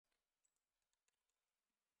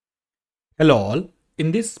Hello all,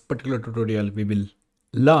 in this particular tutorial we will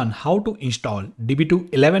learn how to install DB2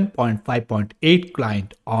 11.5.8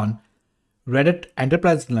 client on Red Hat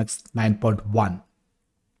Enterprise Linux 9.1.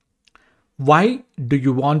 Why do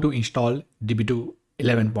you want to install DB2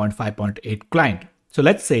 11.5.8 client? So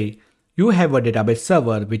let's say you have a database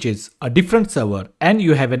server which is a different server and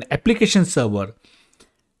you have an application server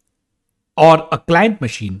or a client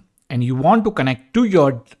machine, and you want to connect to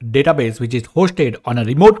your database which is hosted on a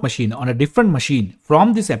remote machine on a different machine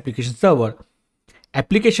from this application server.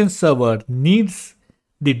 Application server needs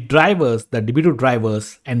the drivers, the DB2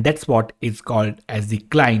 drivers, and that's what is called as the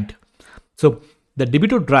client. So the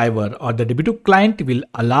DB2 driver or the DB2 client will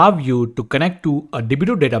allow you to connect to a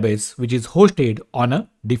DB2 database which is hosted on a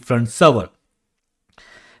different server.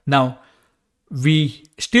 Now, we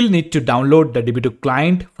still need to download the DB2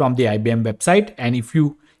 client from the IBM website, and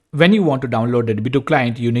when you want to download the DB2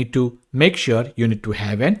 client, you need to make sure you need to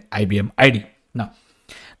have an IBM ID. Now,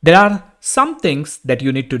 there are some things that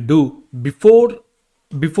you need to do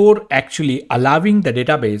before actually allowing the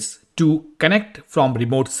database to connect from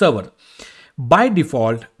remote server. By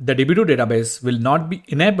default, the DB2 database will not be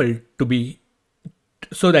enabled to be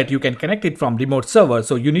so that you can connect it from remote server.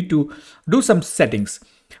 So you need to do some settings.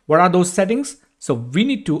 What are those settings? So we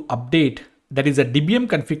need to update, that is a DBM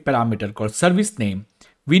config parameter called service name.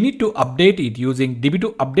 We need to update it using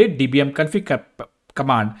DB2 update DBM config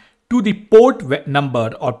command to the port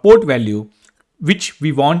number or port value which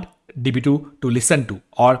we want DB2 to listen to,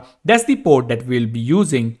 or that's the port that we'll be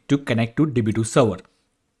using to connect to DB2 server.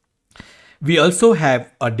 We also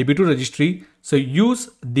have a DB2 registry, so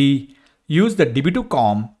use the DB2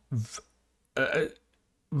 com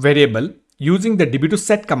variable using the DB2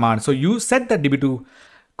 set command. So you set the DB2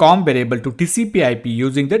 com variable to TCP/IP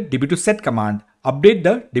using the DB2 set command. Update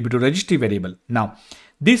the DB2 registry variable. Now,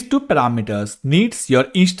 these two parameters needs your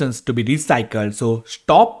instance to be recycled. So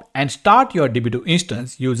stop and start your DB2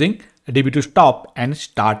 instance using DB2 stop and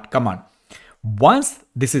start command. Once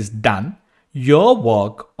this is done, your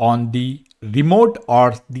work on the remote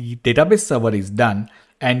or the database server is done,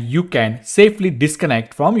 and you can safely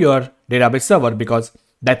disconnect from your database server because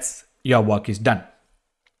that's your work is done.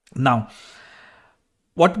 Now,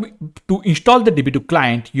 to install the DB2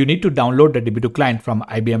 client, you need to download the DB2 client from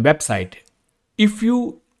IBM website. If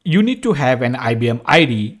you need to have an IBM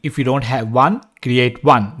ID. If you don't have one, create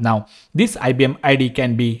one. Now, this IBM ID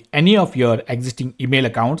can be any of your existing email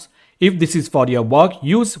accounts. If this is for your work,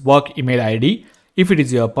 use work email ID. If it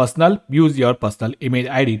is your personal, use your personal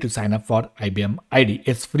email ID to sign up for IBM ID.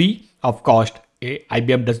 It's free of cost.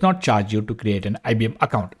 IBM does not charge you to create an IBM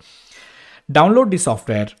account. Download the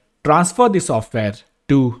software, transfer the software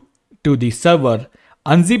to the server,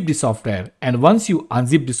 unzip the software, and once you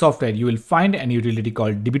unzip the software, you will find an utility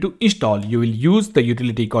called DB2 install. You will use the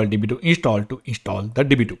utility called DB2 install to install the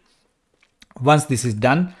DB2. Once this is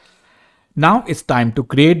done, now it's time to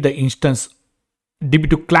create the instance,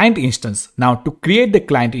 DB2 client instance. Now, to create the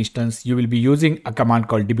client instance, you will be using a command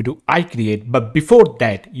called DB2 icreate. But before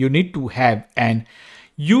that, you need to have an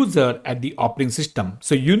user at the operating system.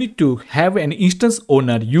 So you need to have an instance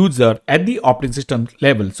owner user at the operating system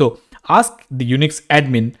level. So ask the Unix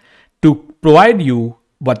admin to provide you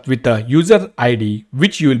with a user ID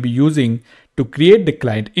which you will be using to create the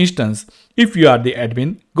client instance. If you are the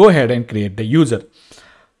admin, go ahead and create the user.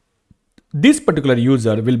 This particular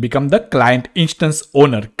user will become the client instance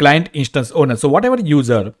owner. So whatever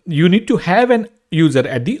user, you need to have an user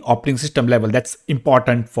at the operating system level. That's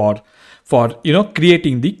important for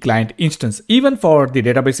creating the client instance. Even for the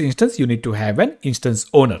database instance, you need to have an instance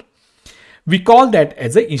owner. We call that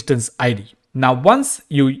as an instance ID. Now, once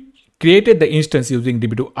you created the instance using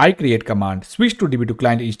DB2 icreate command, switch to DB2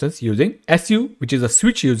 client instance using su, which is a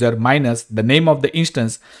switch user minus the name of the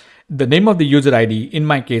instance, the name of the user ID. In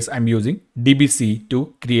my case, I'm using DBC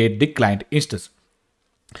to create the client instance.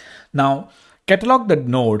 Now, catalog the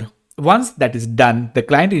node. Once that is done, the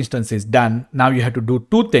client instance is done. Now you have to do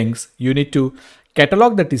two things. You need to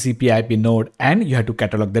catalog the TCP/IP node and you have to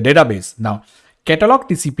catalog the database. Now, catalog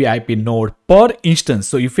TCP/IP node per instance.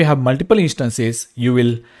 So if you have multiple instances, you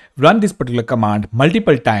will run this particular command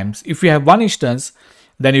multiple times. If you have one instance,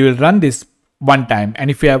 then you will run this one time. And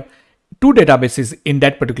if you have two databases in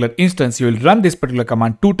that particular instance, you will run this particular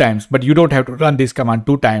command two times, but you don't have to run this command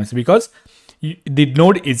two times because the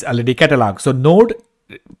node is already cataloged. So node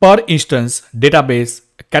per instance, database,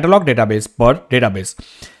 catalog database per database.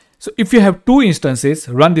 So if you have two instances,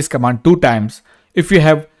 run this command two times. If you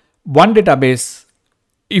have one database,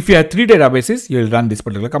 if you have three databases, you will run this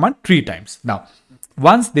particular command three times. Now,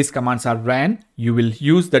 Once these commands are ran, you will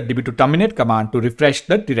use the db2 terminate command to refresh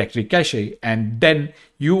the directory cache, and then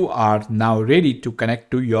you are now ready to connect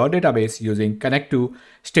to your database using connect to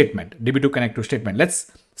statement, db2 connect to statement.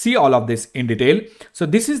 Let's see all of this in detail. So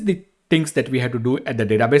this is the things that we have to do at the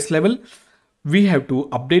database level. We have to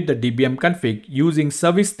update the dbm config using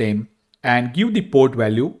service name and give the port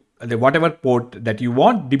value, the whatever port that you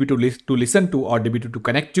want db2 to listen to or db2 to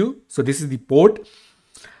connect to. So this is the port.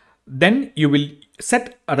 Then you will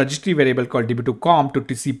set a registry variable called db2com to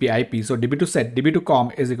tcp IP. So db2 set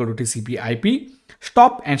db2com is equal to tcp IP.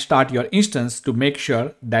 Stop and start your instance to make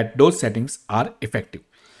sure that those settings are effective.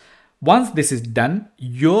 Once this is done,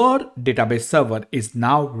 your database server is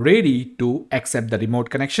now ready to accept the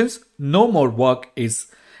remote connections. No more work is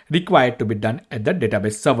required to be done at the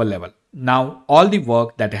database server level. Now all the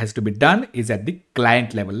work that has to be done is at the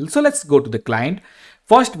client level. So let's go to the client.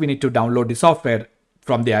 First, we need to download the software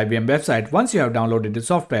from the IBM website. Once you have downloaded the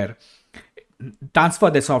software, transfer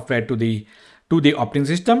the software to the operating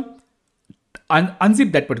system,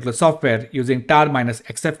 unzip that particular software using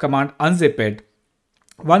tar-xf command, unzip it.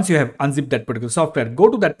 Once you have unzipped that particular software, go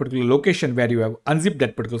to that particular location where you have unzipped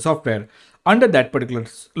that particular software. Under that particular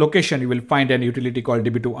location, you will find an utility called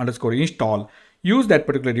db2_install. Use that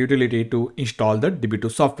particular utility to install the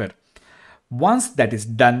db2 software. Once that is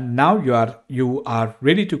done, now you are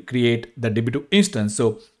ready to create the db2 instance.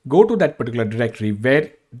 So go to that particular directory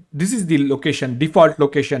where this is the location, default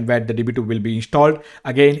location where the db2 will be installed.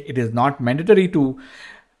 Again, it is not mandatory to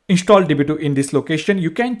install db2 in this location.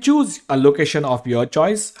 You can choose a location of your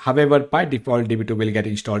choice. However, by default, db2 will get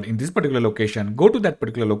installed in this particular location. Go to that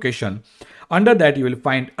particular location. Under that, you will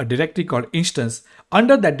find a directory called instance.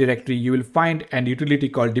 Under that directory, you will find an utility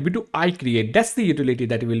called db2 icreate. That's the utility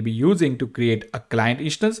that we will be using to create a client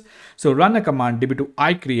instance. So run a command db2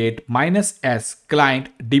 icreate -s client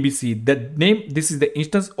dbc. The name, this is the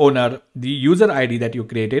instance owner, the user ID that you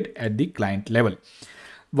created at the client level.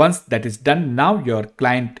 Once that is done, now your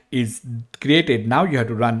client is created. Now you have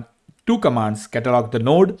to run two commands, catalog the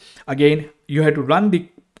node. Again, you have to run the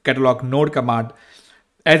catalog node command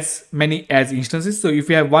as many as instances. So if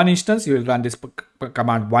you have one instance, you will run this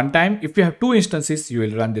command one time. If you have two instances, you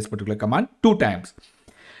will run this particular command two times.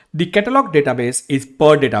 The catalog database is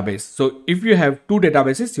per database. So if you have two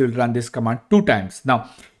databases, you will run this command two times. Now,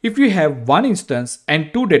 if you have one instance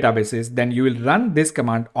and two databases, then you will run this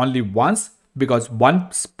command only once, because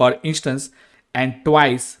once per instance and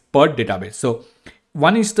twice per database. So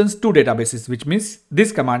one instance, two databases, which means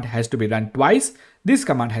this command has to be run twice. This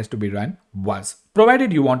command has to be run once,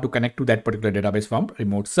 provided you want to connect to that particular database from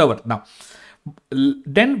remote server. Now,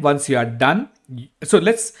 then once you are done, so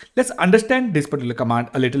let's understand this particular command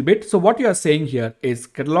a little bit. So what you are saying here is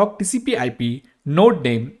catalog TCP IP node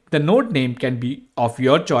name. The node name can be of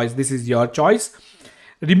your choice. This is your choice.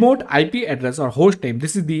 Remote IP address or host name.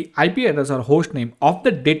 This is the IP address or host name of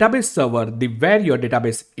the database server, where your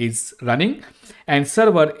database is running, and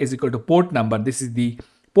server is equal to port number. This is the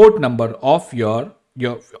port number of your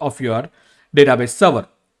database server.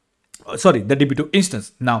 Sorry, the DB2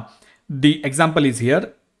 instance. Now, the example is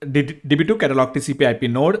here. DB2 catalog TCP IP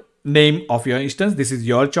node name of your instance. This is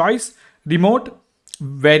your choice. Remote.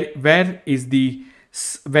 What is the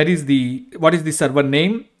server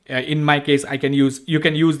name? In my case, you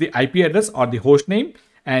can use the IP address or the host name,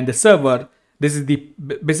 and the server, this is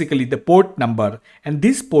basically the port number, and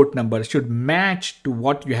this port number should match to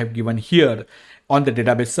what you have given here on the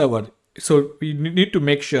database server. So we need to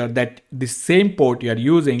make sure that the same port you are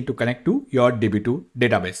using to connect to your DB2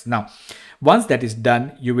 database. Now, once that is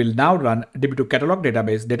done, you will now run DB2 catalog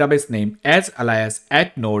database name as alias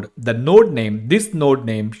at node. The node name, this node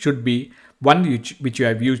name should be one which you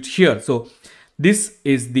have used here. So this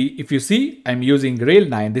is the, if you see, I'm using RHEL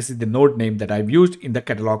 9. This is the node name that I've used in the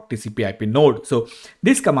catalog TCP IP node. So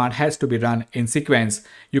this command has to be run in sequence.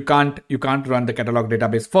 You can't run the catalog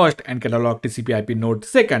database first and catalog TCP IP node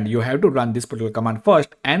second. You have to run this particular command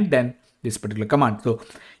first and then this particular command. So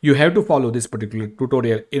you have to follow this particular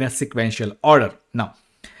tutorial in a sequential order. Now,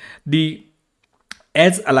 the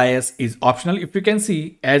as alias is optional. If you can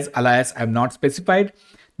see, as alias I have not specified.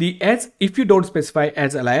 If you don't specify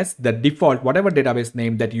as alias, the default, whatever database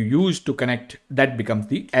name that you use to connect, that becomes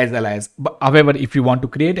the as alias. But however, if you want to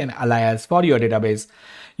create an alias for your database,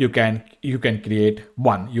 you can create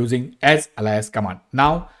one using as alias command.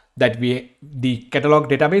 Now that the catalog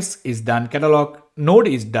database is done, catalog node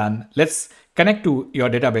is done, let's connect to your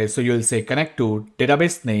database. So you'll say connect to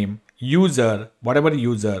database name, user, whatever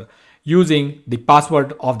user, using the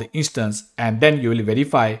password of the instance, and then you will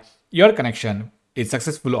verify your connection is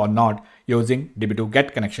successful or not using DB2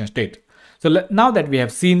 get connection state. So now that we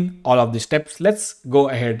have seen all of the steps, let's go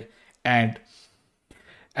ahead and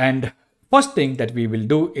first thing that we will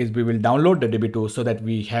do is we will download the DB2 so that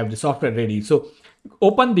we have the software ready. So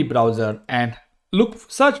open the browser and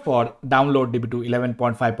search for download DB2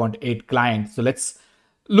 11.5.8 client. So let's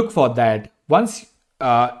look for that. Once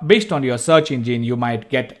based on your search engine, you might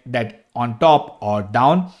get that on top or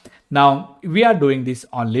down. Now we are doing this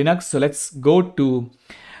on Linux. So let's go to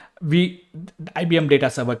IBM data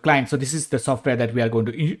server client. So this is the software that we are going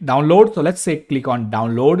to download. So let's say click on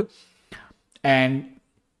download, and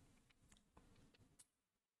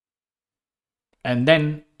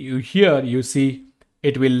then you see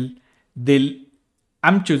it will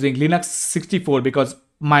I'm choosing Linux 64 because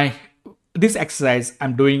this exercise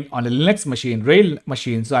I'm doing on a Linux machine, RHEL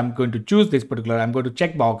machine. So I'm going to choose this particular, I'm going to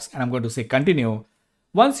check box and I'm going to say continue.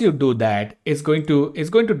 Once you do that, it's going to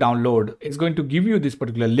download. It's going to give you this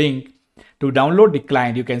particular link to download the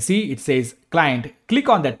client. You can see it says client. Click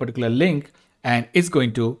on that particular link and it's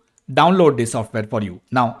going to download this software for you.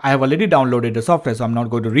 Now I have already downloaded the software, so I'm not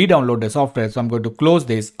going to re-download the software. So I'm going to close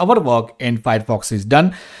this. Our work in Firefox is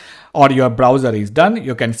done, or your browser is done.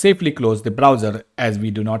 You can safely close the browser as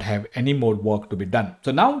we do not have any more work to be done.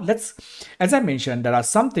 So now let's, as I mentioned, there are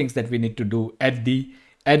some things that we need to do at the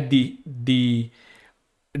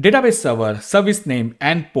database server, service name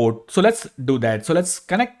and port. So let's do that. So let's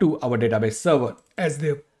connect to our database server as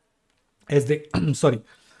the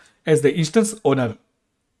instance owner.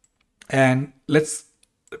 And let's,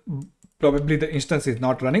 probably the instance is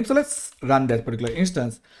not running. So let's run that particular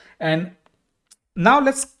instance. And now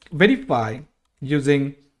let's verify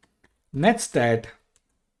using netstat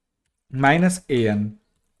 -an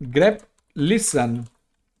grep listen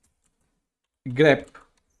grep.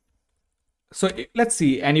 So let's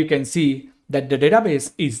see, and you can see that the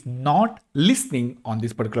database is not listening on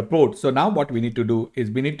this particular port. So now what we need to do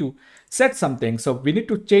is we need to set something. So we need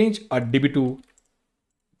to change a DB2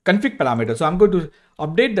 config parameter. So I'm going to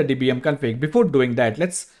update the DBM config. Before doing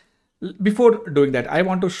that, I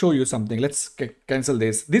want to show you something. Let's cancel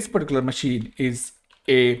this. This particular machine is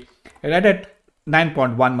a Red Hat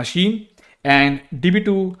 9.1 machine, and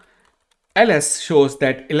DB2 ls shows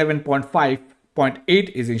that 11.5.8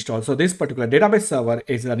 is installed. So this particular database server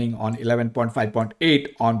is running on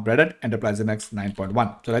 11.5.8 on Red Hat Enterprise Linux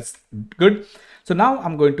 9.1. So that's good. So now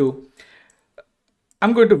I'm going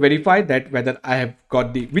to verify that whether I have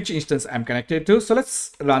got which instance I'm connected to. So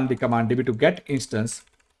let's run the command db2 get instance,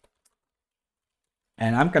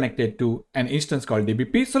 and I'm connected to an instance called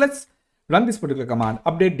dbp. So let's run this particular command,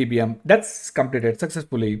 update dbm. That's completed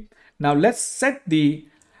successfully. Now let's set the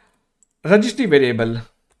registry variable.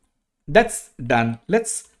 That's done.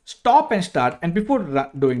 Let's stop and start. And before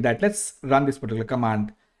doing that, let's run this particular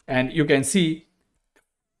command, and you can see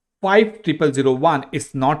 50001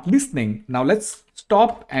 is not listening. Now let's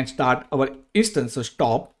stop and start our instance. So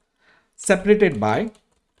stop separated by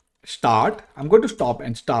start. I'm going to stop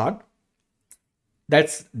and start.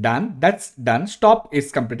 That's done. That's done. Stop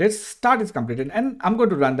is completed. Start is completed. And I'm going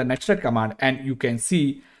to run the netstat command, and you can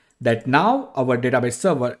see that now our database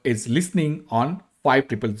server is listening on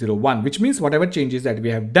 50001, which means whatever changes that we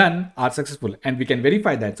have done are successful, and we can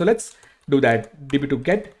verify that. So let's do that. db2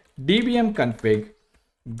 get dbm config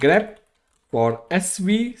grep for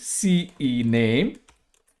svce name,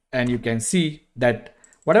 and you can see that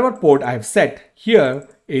whatever port I have set here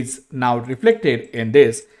is now reflected in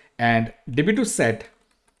this, and db2 set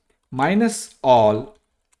 -all,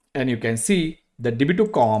 and you can see the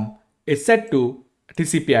db2 com is set to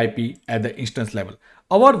TCP/IP at the instance level.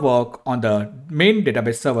 Our work on the main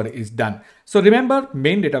database server is done. So remember,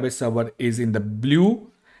 main database server is in the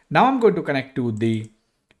blue. Now I'm going to connect to the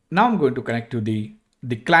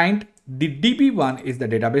client. The DB1 is the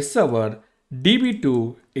database server.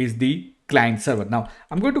 DB2 is the client server. Now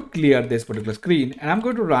I'm going to clear this particular screen, and I'm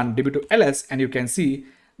going to run db2 ls, and you can see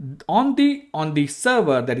on the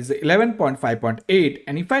server that is 11.5.8,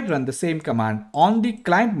 and if I run the same command on the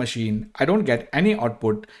client machine, I don't get any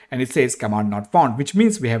output, and it says command not found, which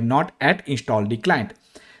means we have not yet installed the client.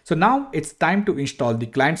 So now it's time to install the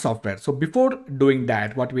client software. So before doing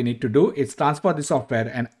that, what we need to do is transfer the software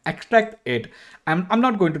and extract it. I'm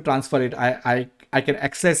not going to transfer it. I can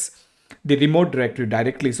access the remote directory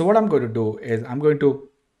directly. So what I'm going to do is I'm going to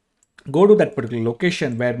go to that particular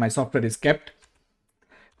location where my software is kept,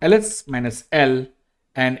 ls-l,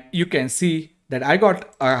 and you can see that I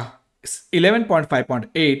got a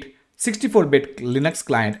 11.5.8 64-bit Linux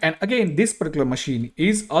client. And again, this particular machine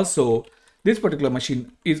is also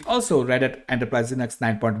Red Hat Enterprise Linux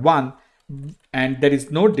 9.1, and there is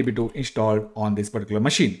no DB2 installed on this particular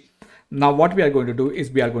machine. now what we are going to do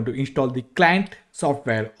is we are going to install the client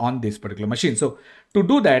software on this particular machine. So to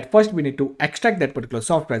do that, first we need to extract that particular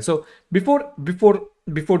software. So before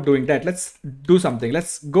doing that, let's do something.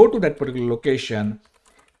 Let's go to that particular location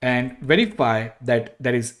and verify that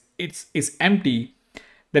it's empty.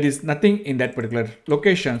 There is nothing in that particular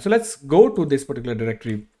location. So let's go to this particular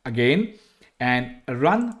directory again and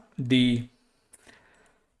run the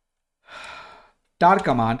tar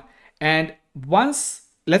command, and once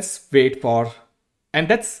let's wait for, and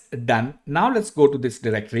that's done. Now let's go to this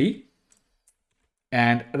directory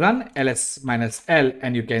and run ls-l,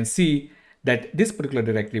 and you can see that this particular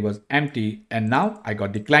directory was empty, and now I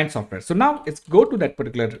got the client software. So now let's go to that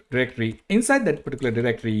particular directory. Inside that particular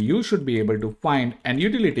directory, you should be able to find an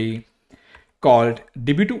utility called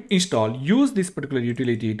DB2 install. Use this particular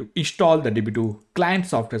utility to install the DB2 client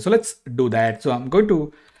software. So let's do that. So I'm going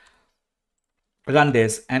to run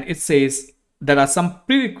this, and it says there are some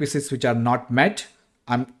prerequisites which are not met.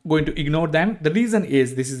 I'm going to ignore them. The reason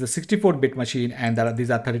is this is a 64-bit machine and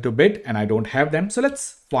these are 32-bit and I don't have them. So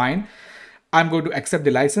let's fine. I'm going to accept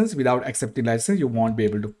the license. Without accepting license, you won't be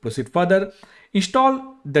able to proceed further.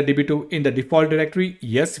 Install the DB2 in the default directory.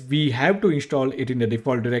 Yes, we have to install it in the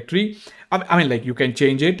default directory. I mean, like, you can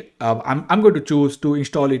change it. I'm going to choose to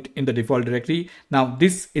install it in the default directory. Now,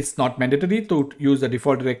 this is not mandatory to use the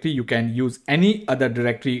default directory. You can use any other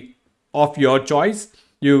directory of your choice.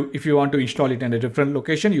 If you want to install it in a different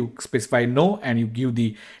location, you specify no and you give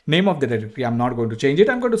the name of the directory. I'm not going to change it.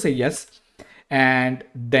 I'm going to say yes. And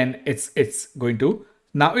then it's going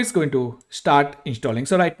to start installing.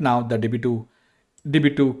 So right now the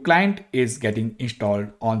DB2 client is getting installed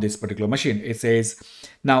on this particular machine. It says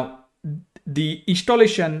now the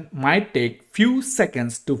installation might take few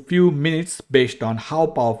seconds to few minutes based on how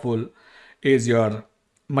powerful is your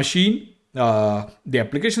machine, the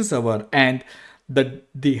application server, and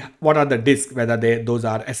what are the disks, whether those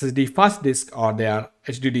are SSD fast disk or they are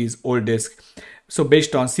HDDs old disk. So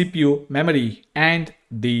based on CPU, memory, and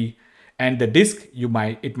the disk,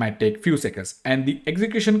 it might take few seconds, and the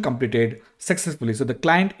execution completed successfully. So the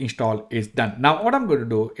client install is done. Now what I'm going to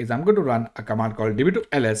do is I'm going to run a command called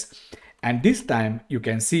db2ls, and this time you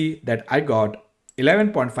can see that I got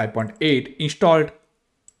 11.5.8 installed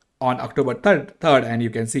on October 3rd, and you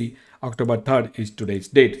can see October 3rd is today's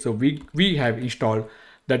date. So we have installed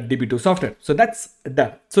the DB2 software. So that's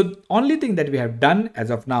done. So the only thing that we have done as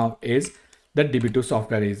of now is the DB2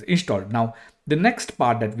 software is installed. Now the next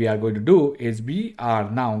part that we are going to do is we are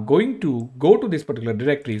now going to go to this particular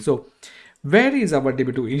directory. So where is our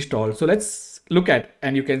DB2 install? So let's look at,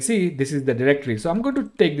 and you can see this is the directory. So I'm going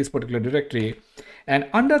to take this particular directory, and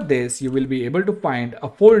under this you will be able to find a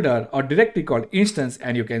folder or directory called instance,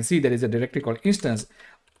 and you can see there is a directory called instance.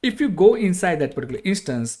 If you go inside that particular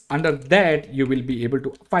instance, under that you will be able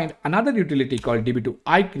to find another utility called db2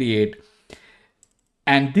 icreate,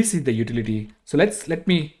 and this is the utility. So let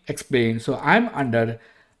me explain. So I'm under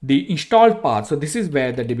the installed path. So this is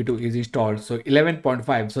where the DB2 is installed. So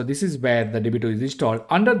 11.5. So this is where the DB2 is installed.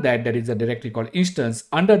 Under that there is a directory called instance.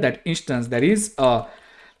 Under that instance there is a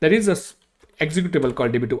executable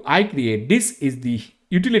called db2 icreate. This is the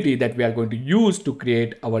utility that we are going to use to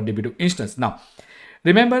create our DB2 instance. Now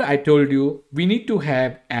remember, I told you we need to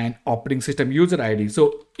have an operating system user ID.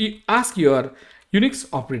 So you ask your Unix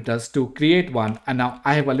operators to create one, and now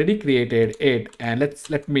I have already created it, and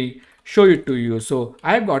let me show it to you. So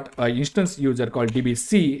I've got an instance user called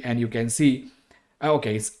dbc, and you can see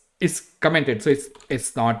okay, it's commented, so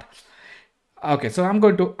it's not okay. So I'm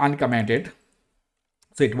going to uncomment it,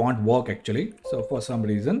 so it won't work actually. So for some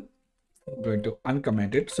reason I'm going to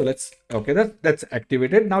uncomment it. So that's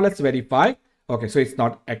activated. Now let's verify. Okay, so it's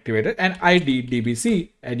not activated, and ID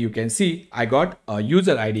DBC, and you can see I got a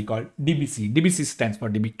user ID called DBC. DBC stands for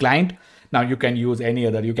DB client. Now you can use any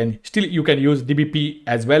other. You can use DBP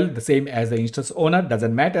as well, the same as the instance owner.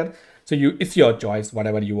 Doesn't matter. So it's your choice,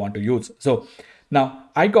 whatever you want to use. So now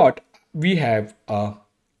we have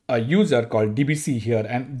a user called DBC here,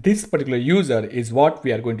 and this particular user is what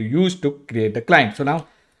we are going to use to create the client. So now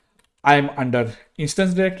I'm under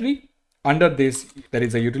instance directory. Under this, there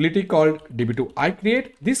is a utility called db2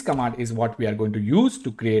 icreate. This command is what we are going to use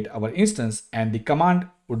to create our instance, and the command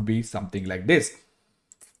would be something like this.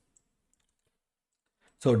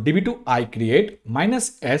 So db2 icreate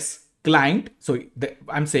 -s client. So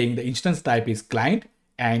I'm saying the instance type is client,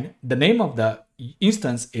 and the name of the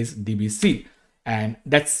instance is dbc, and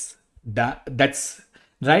that's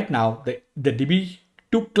right now the db2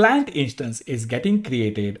 client instance is getting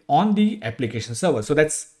created on the application server. So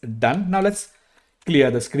that's done. Now let's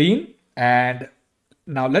clear the screen, and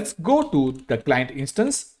now let's go to the client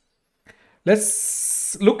instance. Let's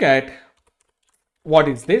let's look at what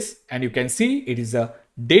is this, and you can see it is a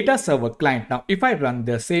data server client. Now if I run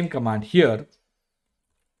the same command here,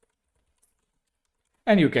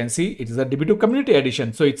 and you can see it is a DB2 community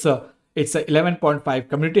edition. So it's a 11.5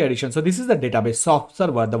 community edition. So this is the database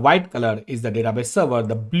server. The white color is the database server.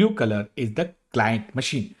 The blue color is the client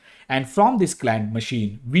machine. And from this client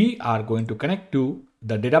machine, we are going to connect to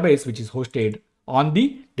the database, which is hosted on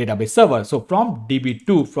the database server. So from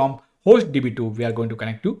DB2, from host DB2, we are going to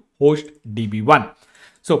connect to host DB1.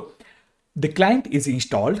 So the client is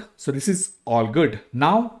installed. So this is all good.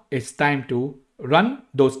 Now it's time to run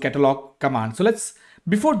those catalog commands. So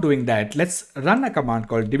before doing that, let's run a command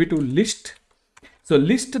called db2 list. So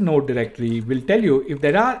list node directory will tell you if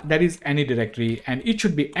there is any directory, and it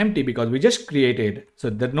should be empty because we just created. So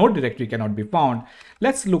the node directory cannot be found.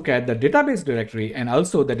 Let's look at the database directory and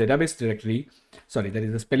also the database directory. Sorry, there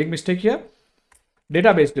is a spelling mistake here.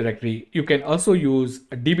 Database directory. You can also use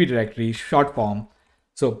a DB directory short form.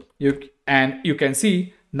 So you can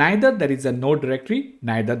see neither there is a node directory,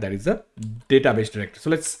 neither there is a database directory. So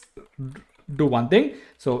let's do one thing.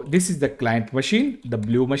 So this is the client machine, the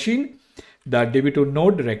blue machine. The DB2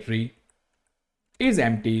 node directory is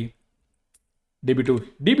empty. DB2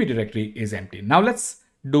 DB directory is empty. Now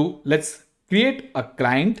let's create a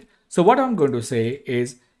client. So what I'm going to say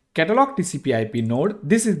is catalog TCP IP node.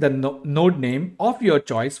 This is the node name of your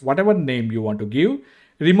choice, whatever name you want to give.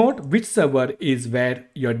 Remote, which server is where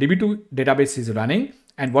your DB2 database is running,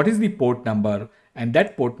 and what is the port number, and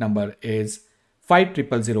that port number is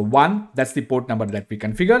 50001. That's the port number that we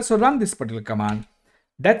configure. So run this particular command.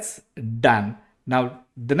 That's done. Now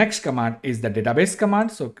the next command is the database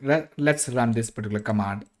command. So let's run this particular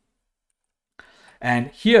command.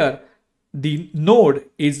 And here the node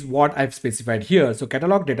is what I've specified here. So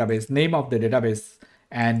catalog database, name of the database,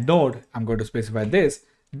 and node, I'm going to specify this.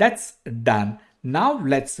 That's done. Now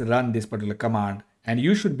let's run this particular command, and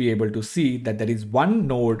you should be able to see that there is one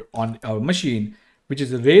node on our machine, which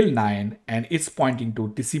is RHEL 9, and it's pointing to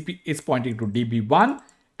TCP, it's pointing to DB1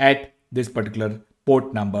 at this particular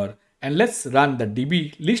port number. And let's run the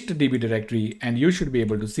DB list DB directory, and you should be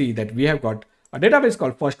able to see that we have got a database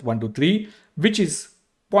called first123, which is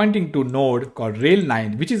pointing to node called RHEL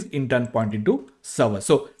 9, which is in turn pointing to server.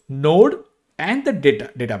 So node and the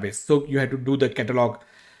database. So you have to do the catalog.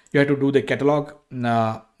 You have to do the catalog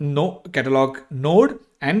catalog node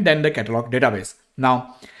and then the catalog database.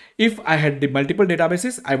 Now, if I had the multiple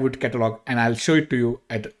databases, I would catalog, and I'll show it to you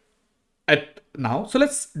at now. So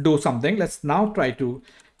let's do something. Let's now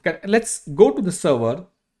let's go to the server,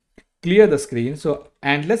 clear the screen. So,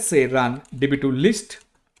 and let's say run db2 list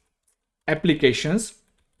applications,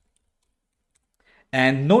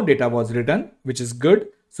 and no data was written, which is good.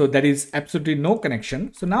 So there is absolutely no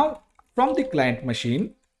connection. So now from the client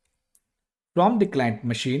machine,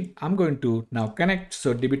 I'm going to now connect.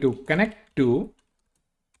 So db2 connect to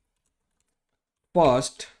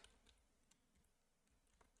first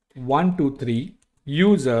 123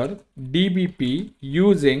 user dbp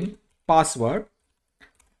using password,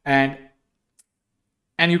 and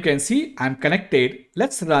you can see I'm connected.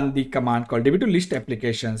 Let's run the command called db2 list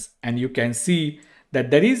applications, and you can see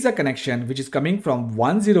that there is a connection which is coming from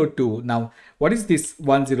 102. Now what is this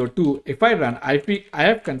 102? If I run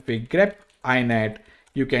ifconfig grep inet,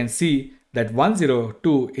 you can see that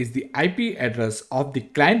 102 is the IP address of the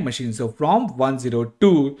client machine. So from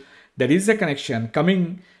 102, there is a connection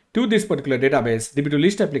coming to this particular database. DB2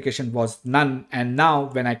 list application was none, and now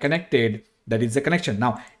when I connected, there is a connection.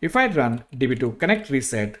 Now if I run db2 connect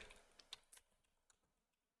reset,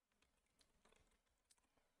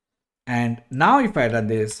 and now if I run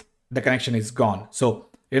this, the connection is gone. So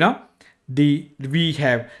we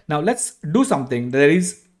have, now let's do something. There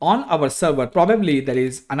is on our server, probably there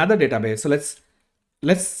is another database. So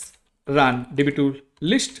let's run db2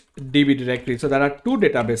 list db directory. So there are two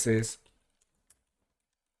databases.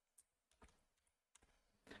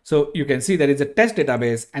 So you can see there is a test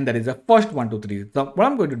database and there is a first 123. So what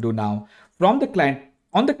I'm going to do now, from the client,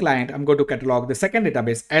 on the client, I'm going to catalog the second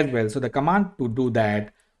database as well. So the command to do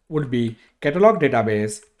that would be catalog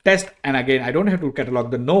database test. And again, I don't have to catalog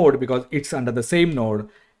the node because it's under the same node.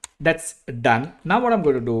 That's done. Now what I'm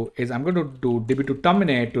going to do is I'm going to do db2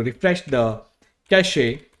 terminate to refresh the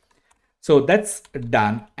cache. So that's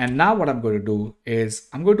done. And now what I'm going to do is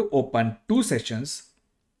I'm going to open two sessions.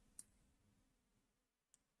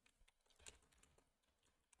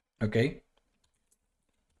 Okay.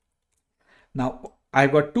 Now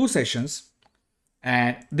I've got two sessions,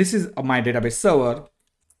 and this is my database server.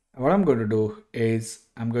 What I'm going to do is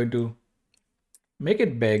I'm going to make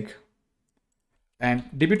it big, and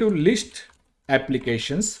db2 list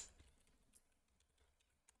applications.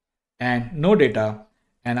 and no data.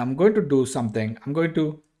 And I'm going to do something. I'm going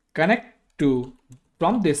to connect to,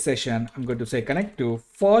 from this session, I'm going to say connect to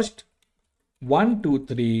first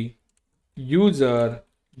 123 user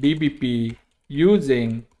DBP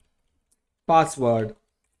using password.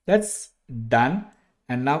 That's done.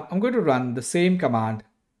 And now I'm going to run the same command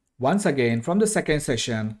once again from the second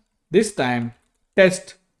session. This time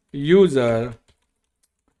test user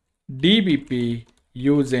DBP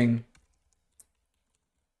using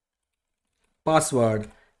password,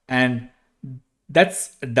 and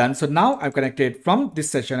that's done. So now I'm connected from this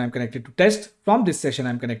session, I'm connected to test. From this session,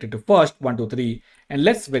 I'm connected to first 123, and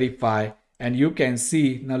let's verify. And you can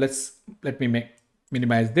see now, let me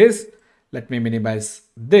minimize this. Let me minimize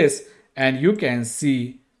this, and you can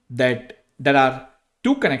see that there are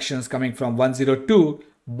two connections coming from 102,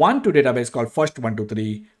 one to database called first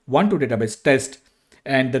 123, one to database test.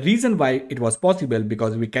 And the reason why it was possible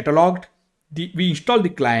because we cataloged we installed the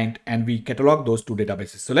client and we catalog those two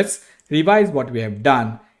databases. So let's revise what we have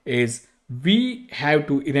done is we have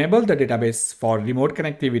to enable the database for remote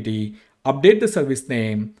connectivity, update the service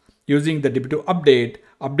name using the DB2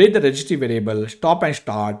 update the registry variable, stop and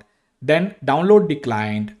start, then download the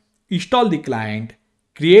client, install the client,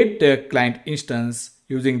 create the client instance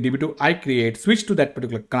using DB2 iCreate, switch to that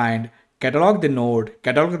particular client, catalog the node,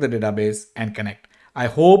 catalog the database, and connect. I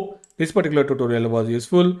hope this particular tutorial was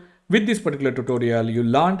useful. With this particular tutorial, you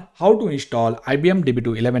learned how to install IBM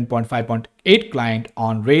DB2 11.5.8 client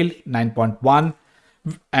on RHEL 9.1,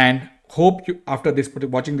 and hope you, after this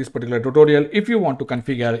watching this particular tutorial, if you have to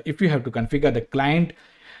configure the client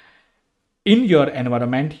in your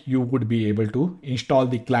environment, you would be able to install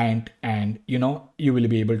the client, and you will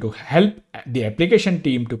be able to help the application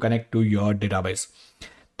team to connect to your database.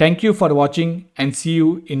 Thank you for watching and see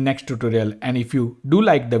you in next tutorial. And if you do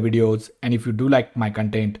like the videos and if you do like my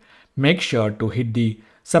content, make sure to hit the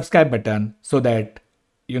subscribe button so that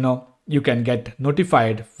you can get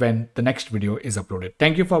notified when the next video is uploaded.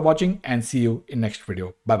 Thank you for watching and see you in next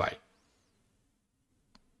video. Bye bye.